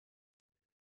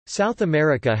South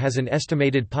America has an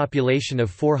estimated population of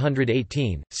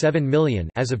 418.7 million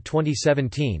as of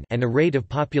 2017 and a rate of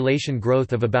population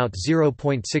growth of about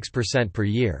 0.6% per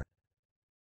year.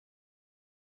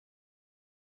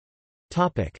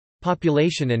 Topic: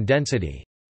 Population and density.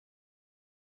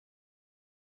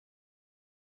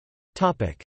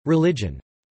 Topic: Religion.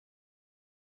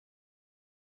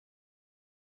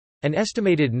 An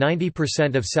estimated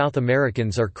 90% of South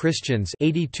Americans are Christians,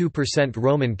 82%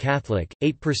 Roman Catholic,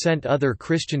 8% other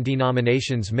Christian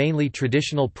denominations, mainly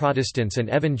traditional Protestants and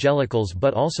evangelicals,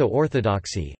 but also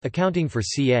Orthodoxy, accounting for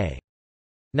ca.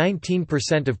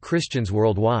 19% of Christians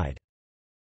worldwide.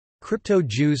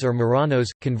 Crypto-Jews or Marranos,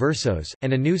 Conversos,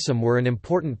 and Anusum were an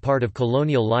important part of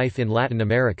colonial life in Latin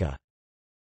America.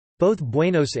 Both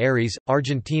Buenos Aires,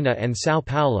 Argentina and São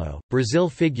Paulo, Brazil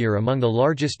figure among the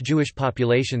largest Jewish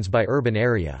populations by urban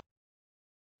area.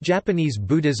 Japanese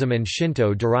Buddhism and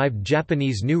Shinto-derived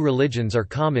Japanese new religions are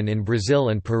common in Brazil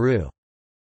and Peru.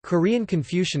 Korean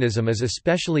Confucianism is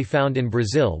especially found in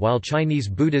Brazil, while Chinese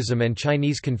Buddhism and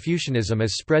Chinese Confucianism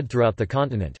is spread throughout the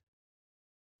continent.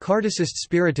 Kardecist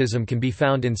Spiritism can be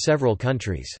found in several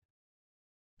countries.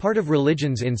 Part of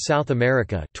Religions in South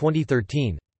America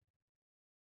 2013.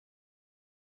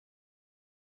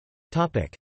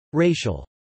 Racial.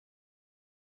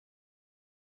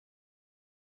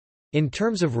 In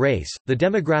terms of race, the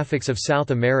demographics of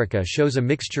South America shows a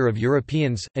mixture of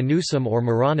Europeans, Anusum or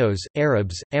Marranos,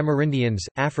 Arabs, Amerindians,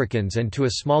 Africans and to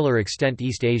a smaller extent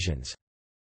East Asians.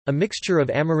 A mixture of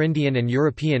Amerindian and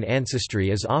European ancestry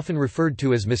is often referred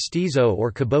to as mestizo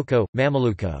or caboclo,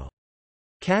 mameluco.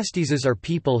 Castizes are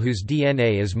people whose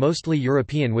DNA is mostly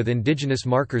European with indigenous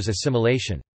markers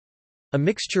assimilation. A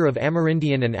mixture of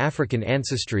Amerindian and African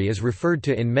ancestry is referred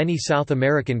to in many South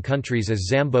American countries as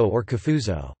Zambo or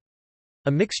Cafuzo.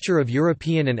 A mixture of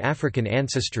European and African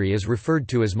ancestry is referred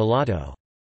to as mulatto.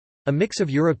 A mix of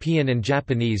European and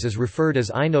Japanese is referred as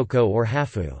Inoko or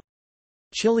Hafu.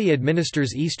 Chile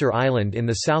administers Easter Island in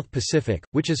the South Pacific,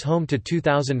 which is home to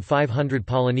 2,500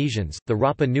 Polynesians, the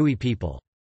Rapa Nui people.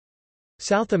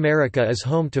 South America is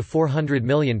home to 400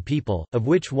 million people, of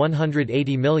which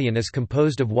 180 million is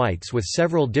composed of whites with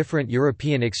several different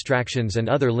European extractions and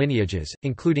other lineages,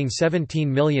 including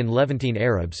 17 million Levantine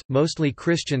Arabs, mostly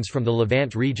Christians from the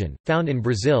Levant region, found in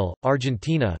Brazil,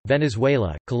 Argentina,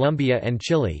 Venezuela, Colombia and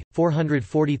Chile,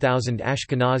 440,000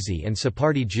 Ashkenazi and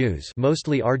Sephardi Jews,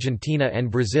 mostly Argentina and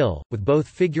Brazil, with both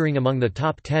figuring among the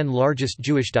top 10 largest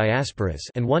Jewish diasporas,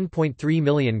 and 1.3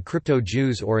 million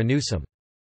crypto-Jews or Anusum.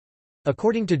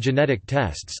 According to genetic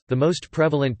tests, the most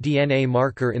prevalent DNA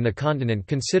marker in the continent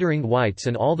considering whites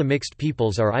and all the mixed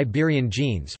peoples are Iberian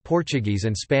genes, Portuguese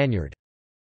and Spaniard.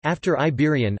 After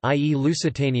Iberian, i.e.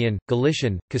 Lusitanian,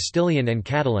 Galician, Castilian and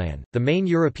Catalan, the main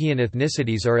European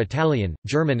ethnicities are Italian,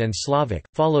 German and Slavic,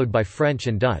 followed by French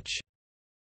and Dutch.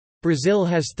 Brazil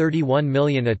has 31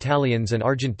 million Italians and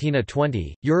Argentina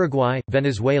 20, Uruguay,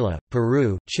 Venezuela,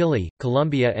 Peru, Chile,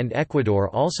 Colombia and Ecuador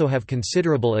also have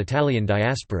considerable Italian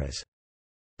diasporas.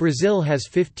 Brazil has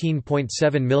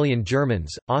 15.7 million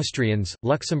Germans, Austrians,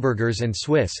 Luxembourgers and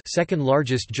Swiss, second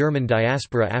largest German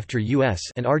diaspora after US,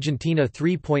 and Argentina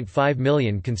 3.5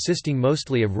 million consisting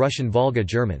mostly of Russian Volga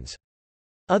Germans.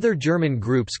 Other German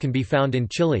groups can be found in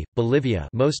Chile, Bolivia,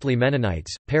 mostly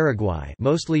Mennonites, Paraguay,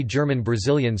 mostly German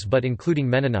Brazilians but including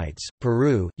Mennonites,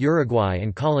 Peru, Uruguay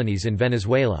and colonies in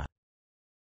Venezuela.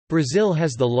 Brazil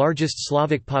has the largest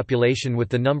Slavic population with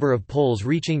the number of Poles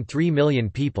reaching 3 million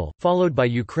people, followed by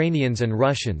Ukrainians and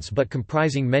Russians but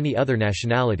comprising many other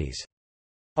nationalities.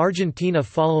 Argentina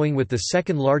following with the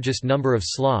second largest number of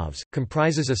Slavs,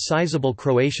 comprises a sizable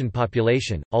Croatian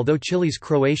population, although Chile's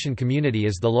Croatian community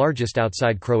is the largest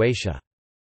outside Croatia.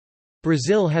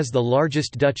 Brazil has the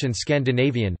largest Dutch and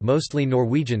Scandinavian mostly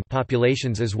Norwegian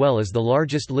populations as well as the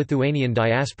largest Lithuanian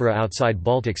diaspora outside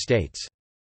Baltic states.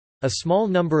 A small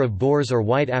number of Boers or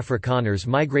white Afrikaners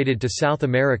migrated to South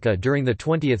America during the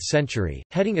 20th century,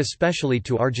 heading especially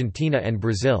to Argentina and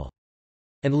Brazil.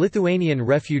 And Lithuanian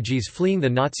refugees fleeing the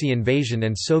Nazi invasion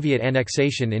and Soviet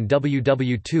annexation in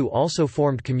WW2 also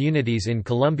formed communities in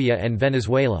Colombia and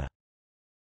Venezuela.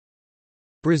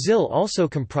 Brazil also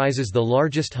comprises the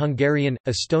largest Hungarian,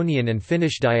 Estonian and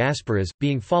Finnish diasporas,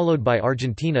 being followed by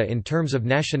Argentina in terms of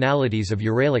nationalities of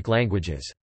Uralic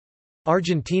languages.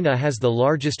 Argentina has the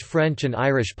largest French and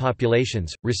Irish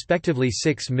populations, respectively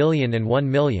 6 million and 1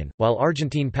 million, while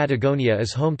Argentine Patagonia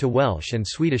is home to Welsh and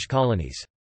Swedish colonies.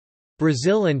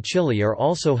 Brazil and Chile are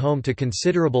also home to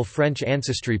considerable French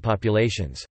ancestry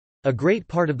populations. A great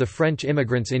part of the French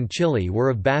immigrants in Chile were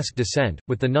of Basque descent,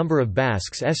 with the number of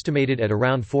Basques estimated at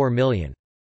around 4 million.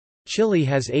 Chile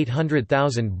has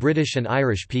 800,000 British and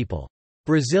Irish people.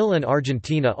 Brazil and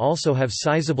Argentina also have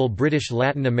sizable British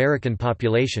Latin American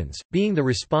populations, being the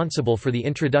responsible for the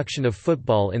introduction of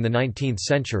football in the 19th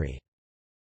century.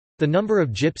 The number of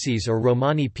Gypsies or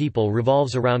Romani people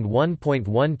revolves around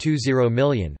 1.120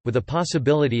 million, with a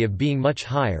possibility of being much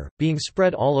higher, being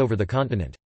spread all over the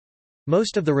continent.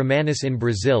 Most of the Romanis in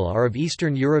Brazil are of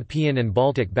Eastern European and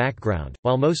Baltic background,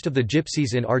 while most of the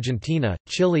Gypsies in Argentina,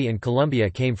 Chile and Colombia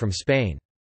came from Spain.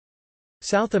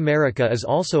 South America is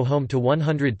also home to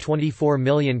 124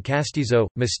 million castizo,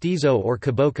 mestizo or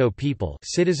caboclo people,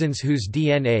 citizens whose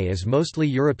DNA is mostly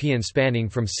European, spanning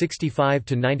from 65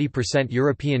 to 90%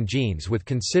 European genes with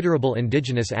considerable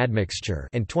indigenous admixture,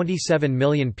 and 27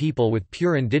 million people with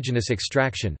pure indigenous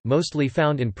extraction, mostly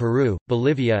found in Peru,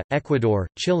 Bolivia, Ecuador,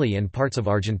 Chile and parts of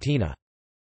Argentina.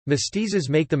 Mestizos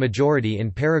make the majority in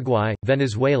Paraguay,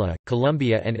 Venezuela,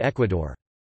 Colombia and Ecuador.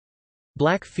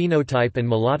 Black phenotype and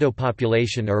mulatto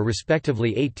population are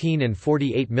respectively 18 and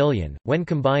 48 million, when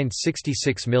combined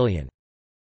 66 million.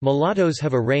 Mulattoes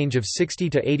have a range of 60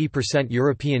 to 80%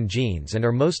 European genes and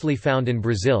are mostly found in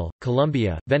Brazil,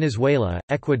 Colombia, Venezuela,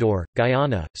 Ecuador,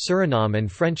 Guyana, Suriname and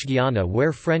French Guiana,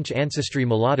 where French ancestry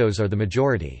mulattoes are the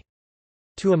majority.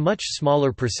 To a much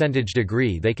smaller percentage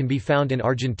degree they can be found in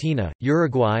Argentina,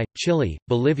 Uruguay, Chile,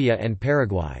 Bolivia and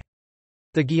Paraguay.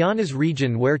 The Guianas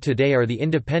region, where today are the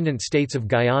independent states of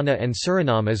Guyana and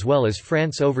Suriname as well as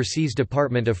France Overseas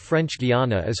Department of French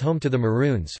Guiana, is home to the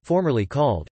Maroons, formerly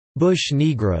called bush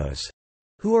Negroes,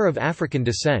 who are of African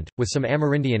descent, with some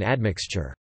Amerindian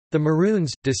admixture. The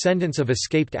Maroons, descendants of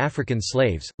escaped African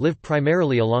slaves, live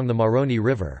primarily along the Maroni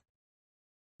River.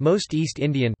 Most East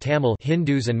Indian Tamil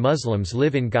Hindus and Muslims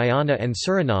live in Guyana and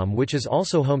Suriname, which is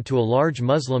also home to a large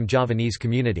Muslim Javanese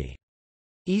community.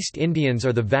 East Indians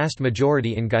are the vast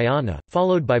majority in Guyana,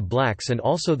 followed by blacks and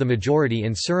also the majority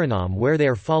in Suriname, where they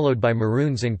are followed by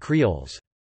Maroons and Creoles.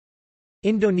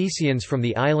 Indonesians from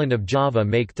the island of Java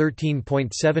make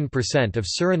 13.7% of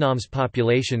Suriname's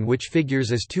population, which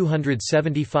figures as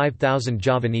 275,000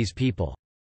 Javanese people.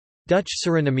 Dutch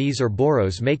Surinamese or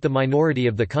Boros make the minority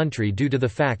of the country due to the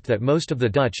fact that most of the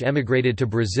Dutch emigrated to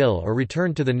Brazil or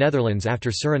returned to the Netherlands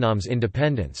after Suriname's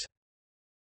independence.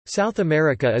 South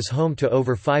America is home to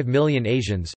over 5 million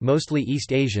Asians, mostly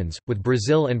East Asians, with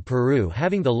Brazil and Peru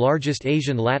having the largest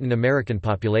Asian Latin American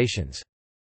populations.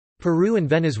 Peru and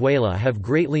Venezuela have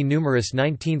greatly numerous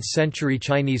 19th-century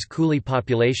Chinese coolie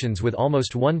populations with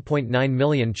almost 1.9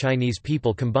 million Chinese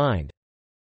people combined.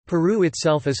 Peru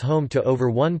itself is home to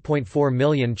over 1.4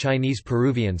 million Chinese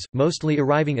Peruvians, mostly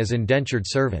arriving as indentured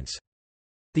servants.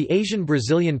 The Asian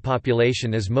Brazilian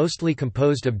population is mostly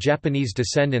composed of Japanese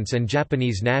descendants and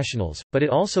Japanese nationals, but it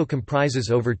also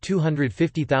comprises over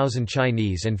 250,000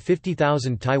 Chinese and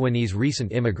 50,000 Taiwanese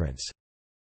recent immigrants.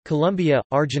 Colombia,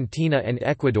 Argentina and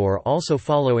Ecuador also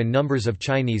follow in numbers of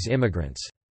Chinese immigrants.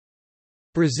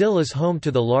 Brazil is home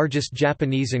to the largest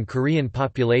Japanese and Korean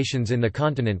populations in the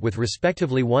continent with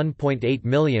respectively 1.8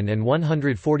 million and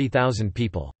 140,000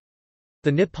 people.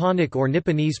 The Nipponic or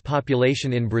Nipponese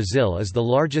population in Brazil is the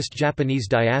largest Japanese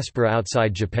diaspora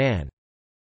outside Japan.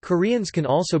 Koreans can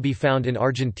also be found in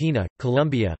Argentina,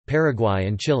 Colombia, Paraguay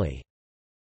and Chile.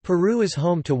 Peru is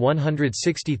home to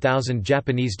 160,000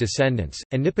 Japanese descendants,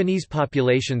 and Nipponese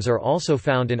populations are also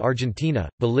found in Argentina,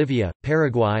 Bolivia,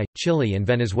 Paraguay, Chile and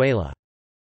Venezuela.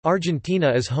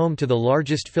 Argentina is home to the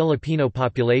largest Filipino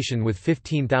population with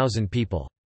 15,000 people.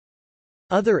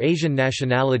 Other Asian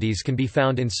nationalities can be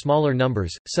found in smaller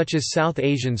numbers, such as South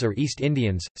Asians or East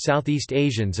Indians, Southeast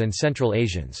Asians and Central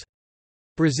Asians.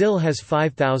 Brazil has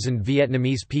 5,000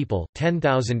 Vietnamese people,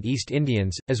 10,000 East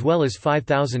Indians, as well as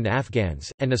 5,000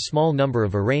 Afghans, and a small number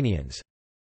of Iranians.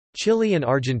 Chile and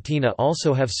Argentina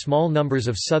also have small numbers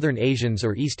of Southern Asians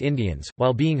or East Indians,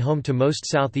 while being home to most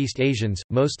Southeast Asians,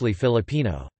 mostly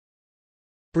Filipino.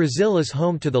 Brazil is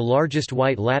home to the largest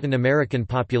white Latin American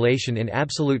population in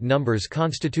absolute numbers,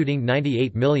 constituting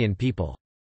 98 million people.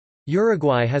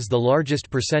 Uruguay has the largest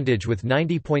percentage with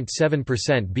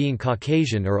 90.7% being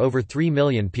Caucasian or over 3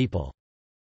 million people.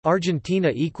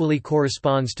 Argentina equally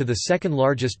corresponds to the second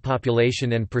largest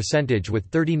population and percentage with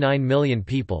 39 million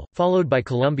people, followed by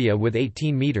Colombia with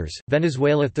 18 meters,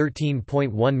 Venezuela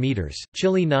 13.1 meters,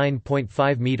 Chile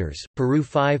 9.5 meters, Peru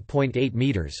 5.8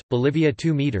 meters, Bolivia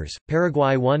 2 meters,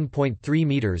 Paraguay 1.3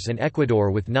 meters and Ecuador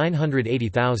with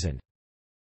 980,000.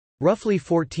 Roughly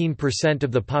 14%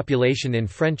 of the population in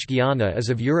French Guiana is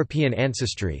of European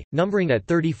ancestry, numbering at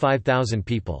 35,000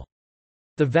 people.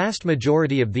 The vast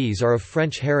majority of these are of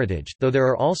French heritage, though there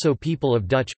are also people of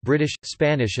Dutch, British,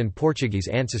 Spanish and Portuguese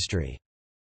ancestry.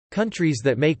 Countries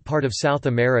that make part of South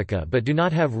America but do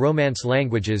not have Romance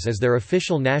languages as their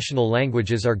official national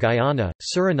languages are Guyana,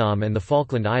 Suriname and the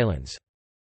Falkland Islands.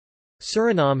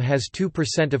 Suriname has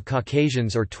 2% of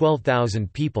Caucasians or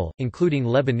 12,000 people, including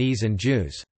Lebanese and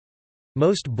Jews.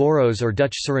 Most Boros or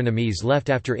Dutch Surinamese left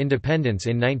after independence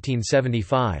in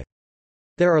 1975.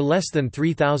 There are less than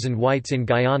 3,000 whites in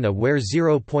Guyana, where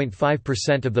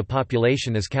 0.5% of the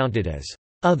population is counted as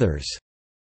others.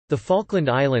 The Falkland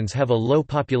Islands have a low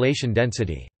population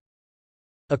density.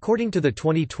 According to the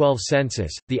 2012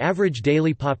 census, the average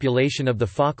daily population of the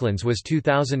Falklands was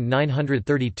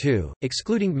 2,932,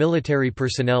 excluding military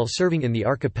personnel serving in the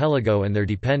archipelago and their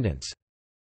dependents.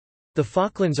 The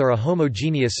Falklands are a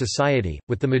homogeneous society,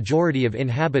 with the majority of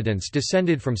inhabitants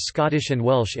descended from Scottish and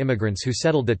Welsh immigrants who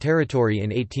settled the territory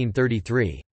in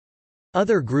 1833.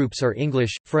 Other groups are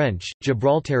English, French,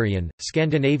 Gibraltarian,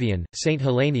 Scandinavian, Saint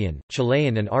Helenian,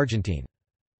 Chilean and Argentine.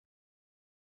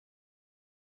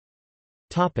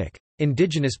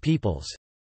 Indigenous peoples.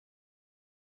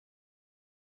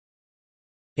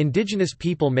 Indigenous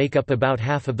people make up about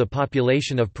half of the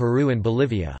population of Peru and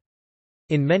Bolivia.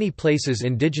 In many places,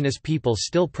 indigenous people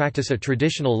still practice a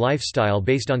traditional lifestyle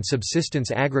based on subsistence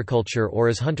agriculture or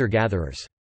as hunter-gatherers.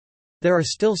 There are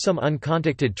still some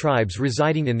uncontacted tribes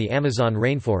residing in the Amazon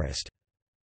rainforest.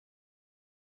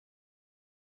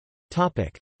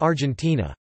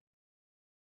 Argentina.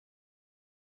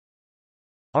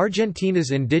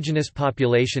 Argentina's indigenous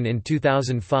population in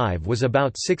 2005 was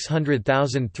about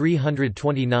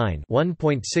 600,329,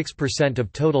 1.6%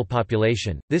 of total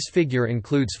population. This figure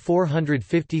includes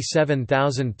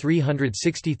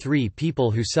 457,363 people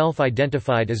who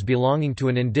self-identified as belonging to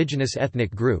an indigenous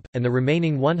ethnic group, and the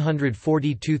remaining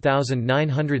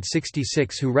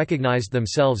 142,966 who recognized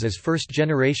themselves as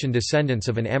first-generation descendants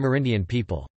of an Amerindian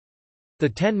people. The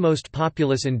 10 most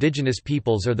populous indigenous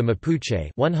peoples are the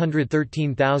Mapuche,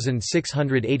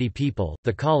 113,680 people;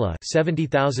 the Kala,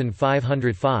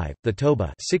 70,505; the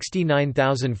Toba,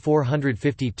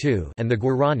 69,452; and the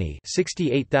Guarani,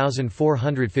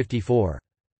 68,454.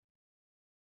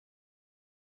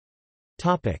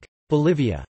 Topic: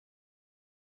 Bolivia.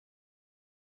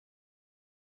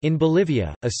 In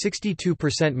Bolivia, a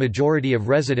 62% majority of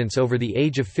residents over the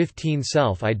age of 15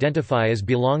 self-identify as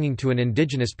belonging to an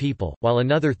indigenous people, while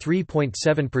another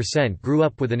 3.7% grew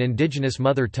up with an indigenous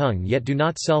mother tongue yet do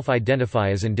not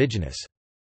self-identify as indigenous.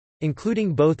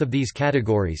 Including both of these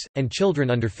categories, and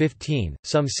children under 15,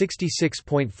 some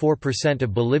 66.4%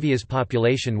 of Bolivia's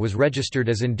population was registered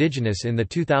as indigenous in the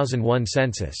 2001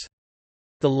 census.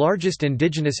 The largest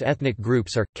indigenous ethnic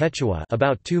groups are Quechua,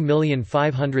 about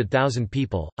 2,500,000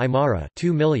 people; Aymara,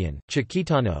 2 million;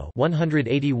 Chiquitano,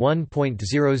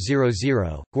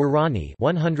 181,000; Guarani,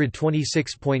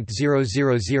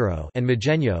 126,000; and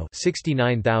Majeño,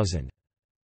 69,000.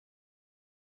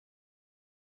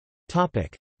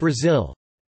 Topic: Brazil.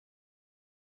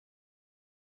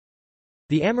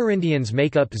 The Amerindians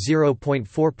make up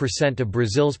 0.4% of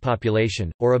Brazil's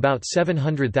population, or about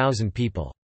 700,000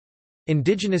 people.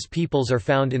 Indigenous peoples are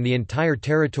found in the entire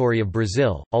territory of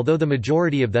Brazil, although the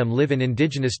majority of them live in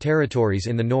indigenous territories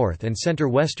in the north and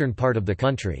center-western part of the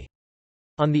country.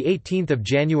 On 18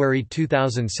 January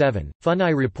 2007,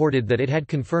 FUNAI reported that it had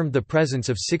confirmed the presence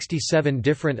of 67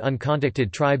 different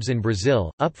uncontacted tribes in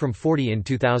Brazil, up from 40 in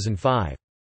 2005.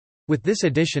 With this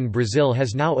addition, Brazil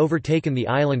has now overtaken the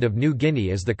island of New Guinea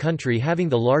as the country having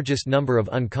the largest number of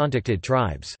uncontacted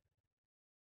tribes.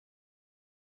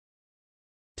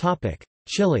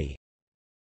 Chile.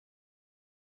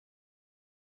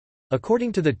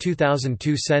 According to the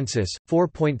 2002 census,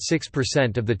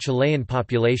 4.6% of the Chilean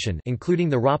population, including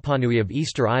the Rapanui of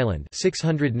Easter Island,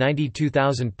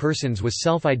 692,000 persons, was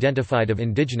self-identified of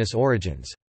indigenous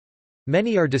origins.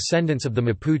 Many are descendants of the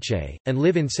Mapuche, and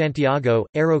live in Santiago,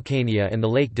 Araucanía and the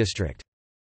Lake District.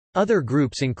 Other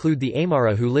groups include the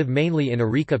Aymara, who live mainly in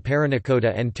Arica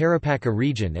Parinacota and Tarapacá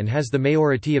region and has the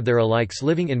majority of their alikes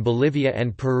living in Bolivia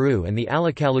and Peru, and the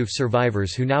Alacaluf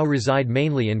survivors who now reside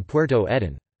mainly in Puerto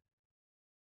Eden.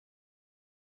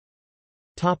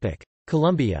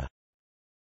 Colombia.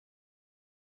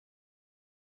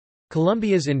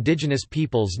 Colombia's indigenous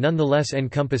peoples nonetheless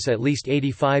encompass at least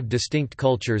 85 distinct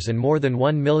cultures and more than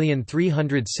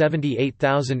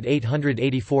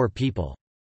 1,378,884 people.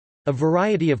 A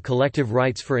variety of collective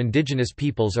rights for indigenous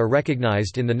peoples are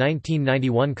recognized in the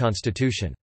 1991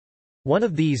 Constitution. One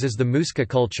of these is the Muisca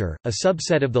culture, a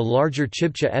subset of the larger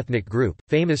Chibcha ethnic group,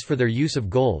 famous for their use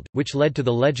of gold, which led to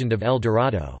the legend of El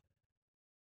Dorado.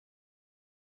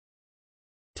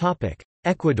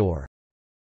 Ecuador.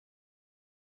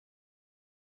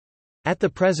 At the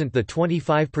present, the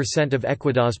 25% of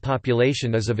Ecuador's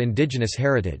population is of indigenous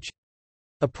heritage.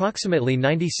 Approximately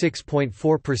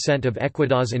 96.4% of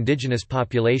Ecuador's indigenous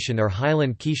population are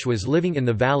highland Quichuas living in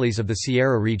the valleys of the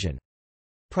Sierra region.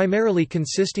 Primarily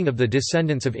consisting of the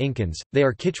descendants of Incans, they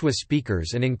are Quichua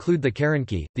speakers and include the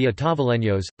Caranqui, the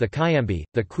Otavaleños, the Cayambi,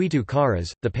 the Quitu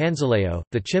Caras, the Panzaleo,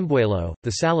 the Chimbuelo,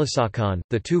 the Salasacan,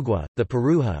 the Tugua, the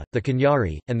Peruja, the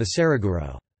Cañari, and the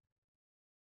Saraguro.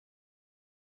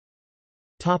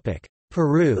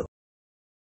 Peru.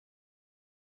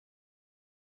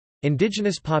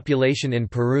 Indigenous population in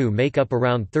Peru make up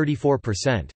around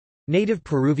 34%. Native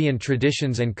Peruvian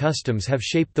traditions and customs have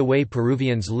shaped the way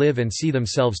Peruvians live and see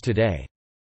themselves today.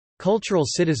 Cultural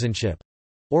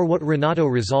citizenship—or what Renato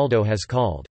Rizaldo has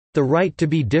called, "the right to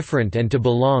be different and to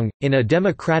belong, in a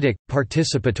democratic,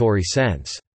 participatory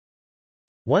sense."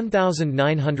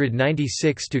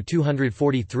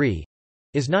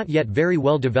 1996–243—is not yet very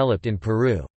well developed in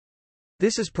Peru.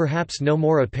 This is perhaps no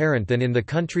more apparent than in the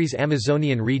country's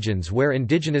Amazonian regions, where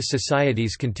indigenous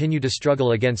societies continue to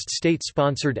struggle against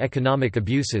state-sponsored economic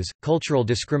abuses, cultural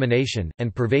discrimination,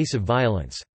 and pervasive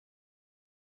violence.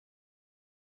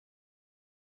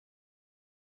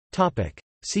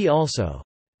 See also: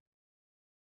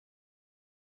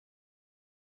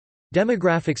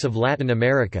 Demographics of Latin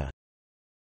America,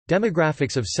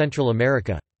 Demographics of Central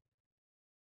America.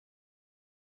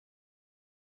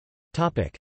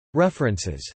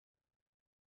 References